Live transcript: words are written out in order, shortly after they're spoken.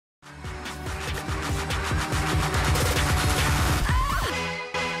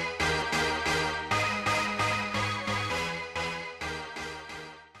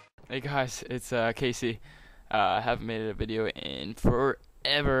Hey guys, it's Casey. I haven't made a video in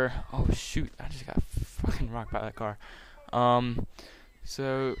forever. Oh shoot, I just got fucking rocked by that car. Um,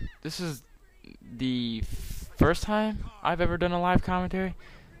 so this is the first time I've ever done a live commentary.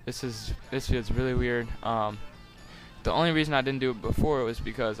 This feels really weird. The only reason I didn't do it before was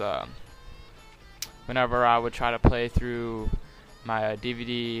because whenever I would try to play through my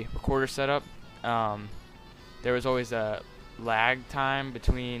DVD recorder setup, um, there was always a lag time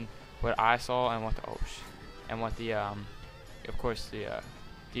between what I saw and what the of course the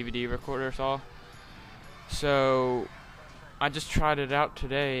DVD recorder saw. So I just tried it out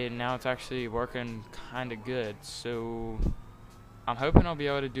today, and now it's actually working kind of good. So I'm hoping I'll be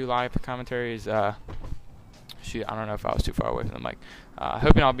able to do live commentaries. Shoot, I don't know if I was too far away from the mic.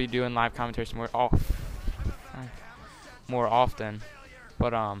 Hoping I'll be doing live commentaries more often.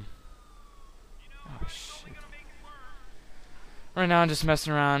 But oh shit. Right now I'm just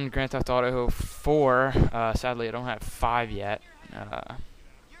messing around Grand Theft Auto 4. Sadly, I don't have 5 yet.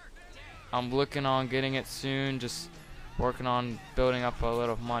 I'm looking on getting it soon. Just working on building up a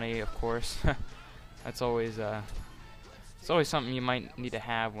little money, of course. That's always it's always something you might need to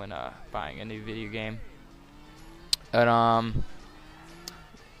have when buying a new video game. But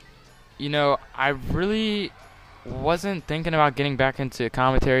I really wasn't thinking about getting back into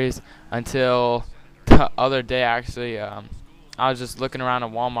commentaries until the other day. Actually, I was just looking around at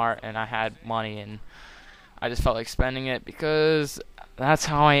Walmart and I had money, and I just felt like spending it because that's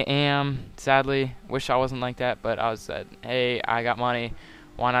how I am. Sadly, wish I wasn't like that, but I said, hey, I got money.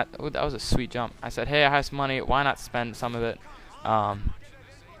 Why not? Ooh, that was a sweet jump. I said, hey, I have some money. Why not spend some of it?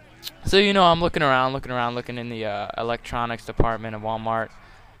 So I'm looking in the electronics department of Walmart,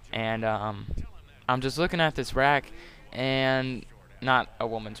 and I'm just looking at this rack, and not a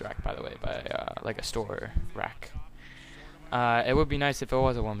woman's rack, by the way, but like a store rack. It would be nice if it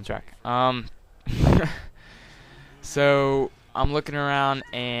was a woman's rack. So I'm looking around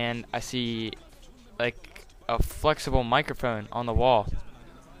and I see like a flexible microphone on the wall,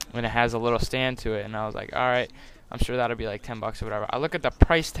 and it has a little stand to it, and I was like, all right, I'm sure that'll be like $10 or whatever. I look at the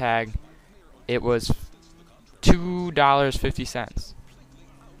price tag. It was $2.50.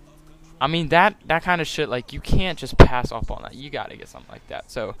 I mean, that kind of shit, like, you can't just pass up on that. You gotta get something like that.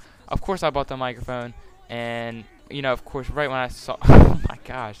 So of course I bought the microphone, and of course, right when I saw oh my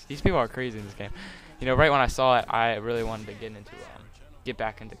gosh, these people are crazy in this game. Right when I saw it, I really wanted to get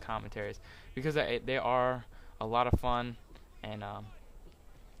back into commentaries, because they are a lot of fun, and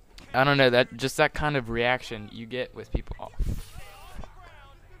I don't know, that kind of reaction you get with people. Oh, fuck.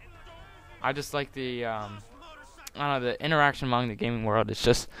 I just like the I don't know, the interaction among the gaming world is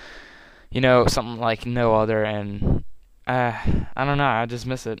just something like no other, and I don't know, I just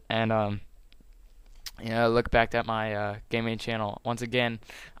miss it. And look back at my gaming channel once again.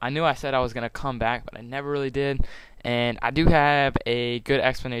 I knew I said I was gonna come back, but I never really did, and I do have a good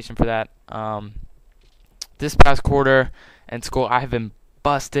explanation for that. This past quarter in school, I have been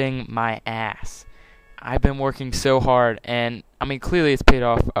busting my ass. I've been working so hard, and I mean, clearly it's paid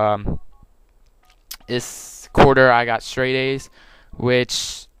off. This quarter I got straight A's,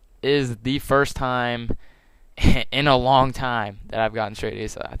 which is the first time in a long time that I've gotten straight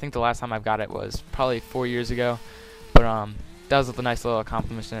A's. I think the last time I've got it was probably 4 years ago, but that was a nice little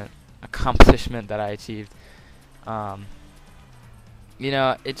accomplishment that I achieved.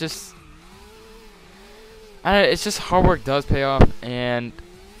 It's just hard work does pay off, and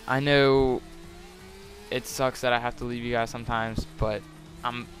I know it sucks that I have to leave you guys sometimes, but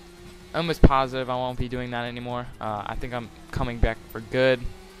I'm almost positive I won't be doing that anymore. I think I'm coming back for good,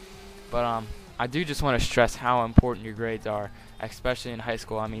 but I do just want to stress how important your grades are, especially in high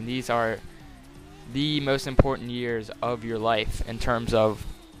school. I mean, these are the most important years of your life in terms of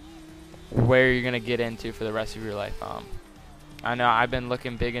where you're going to get into for the rest of your life. I know I've been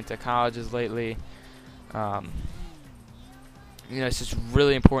looking big into colleges lately. It's just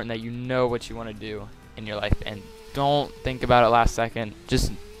really important that you know what you want to do in your life, and don't think about it last second.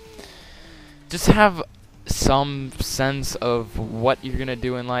 Just have some sense of what you're gonna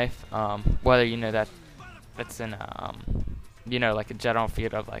do in life, whether that's in like a general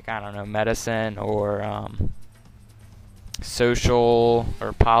field of, like, I don't know, medicine or social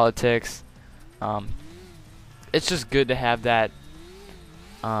or politics. It's just good to have that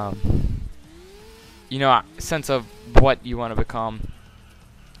sense of what you want to become,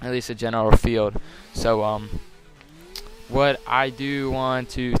 at least a general field. So what I do want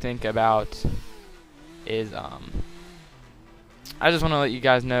to think about is I just want to let you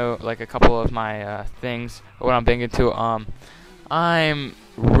guys know, like, a couple of my things, what I'm big into. I'm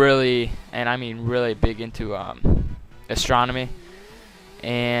really, and I mean really big into astronomy,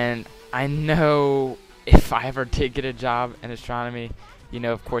 And I know if I ever did get a job in astronomy,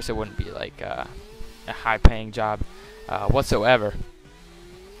 of course it wouldn't be like a high-paying job whatsoever.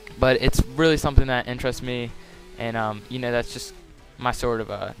 But it's really something that interests me, and that's just my sort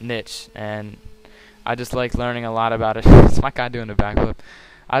of niche, and I just like learning a lot about it. It's my guy doing a backflip.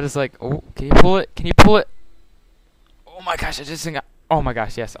 I just like, oh, can you pull it? Can you pull it? Oh my gosh, I just think oh my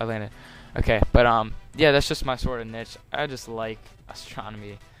gosh, yes, I landed. Okay, but yeah, that's just my sort of niche. I just like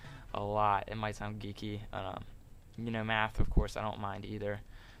astronomy a lot. It might sound geeky. Math, of course, I don't mind either,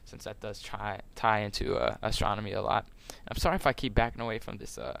 since that does tie into astronomy a lot. I'm sorry if I keep backing away from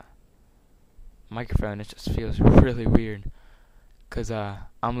this microphone. It just feels really weird, because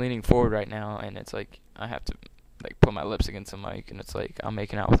I'm leaning forward right now, and it's like I have to like put my lips against the mic, and it's like I'm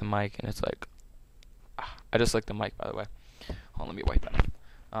making out with the mic, and it's like I just licked the mic, by the way. Hold on, let me wipe that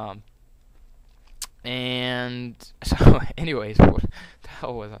off. And so anyways, what the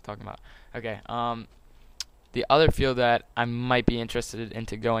hell was I talking about? Okay, the other field that I might be interested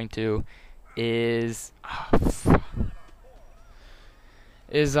into going to is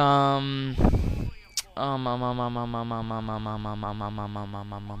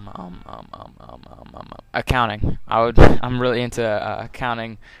accounting. I'm really into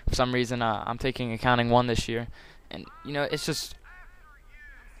accounting for some reason. I'm taking accounting 1 this year, and it's just,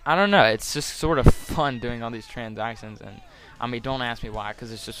 I don't know, it's just sort of fun doing all these transactions. And I mean, don't ask me why,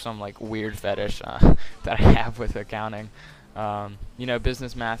 because it's just some like weird fetish that I have with accounting.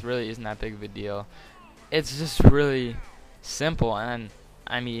 Business math really isn't that big of a deal. It's just really simple, and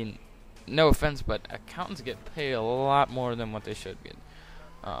I mean, no offense, but accountants get paid a lot more than what they should get.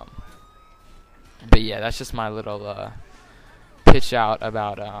 But yeah, that's just my little pitch out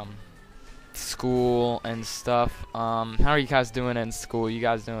about school and stuff. How are you guys doing in school? You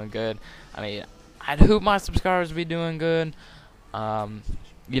guys doing good? I mean, I'd hope my subscribers would be doing good. I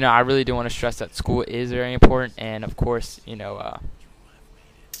really do want to stress that school is very important, and of course,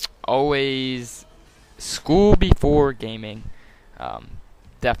 always school before gaming.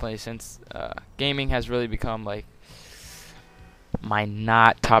 Definitely, since gaming has really become like my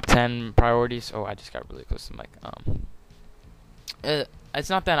not top 10 priorities. Oh, I just got really close to the mic. It's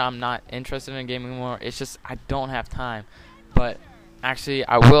not that I'm not interested in gaming more. It's just I don't have time. But actually,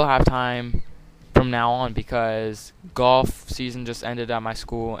 I will have time from now on, because golf season just ended at my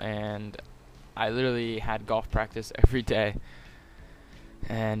school, and I literally had golf practice every day.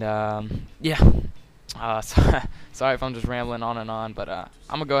 And yeah. Sorry if I'm just rambling on and on, but I'm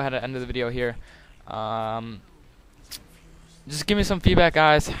gonna go ahead and end the video here. Just give me some feedback,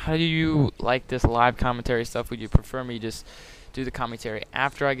 guys. How do you like this live commentary stuff? Would you prefer me just do the commentary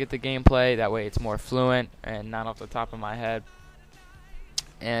after I get the gameplay? That way it's more fluent and not off the top of my head.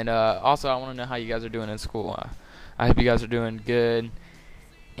 And also, I want to know how you guys are doing in school. I hope you guys are doing good.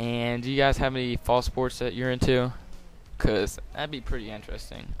 And do you guys have any fall sports that you're into? Because that'd be pretty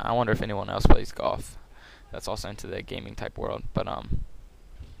interesting. I wonder if anyone else plays golf that's also into the gaming type world. But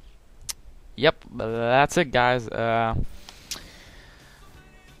yep, that's it, guys. I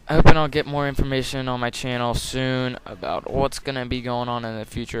hope I'll get more information on my channel soon about what's gonna be going on in the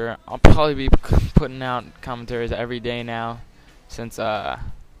future. I'll probably be putting out commentaries every day now, since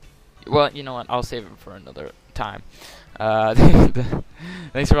well, you know what, I'll save it for another time.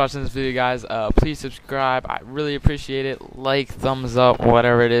 Thanks for watching this video, guys. Please subscribe. I really appreciate it. Like, thumbs up,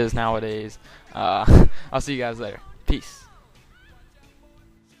 whatever it is nowadays. I'll see you guys later. Peace.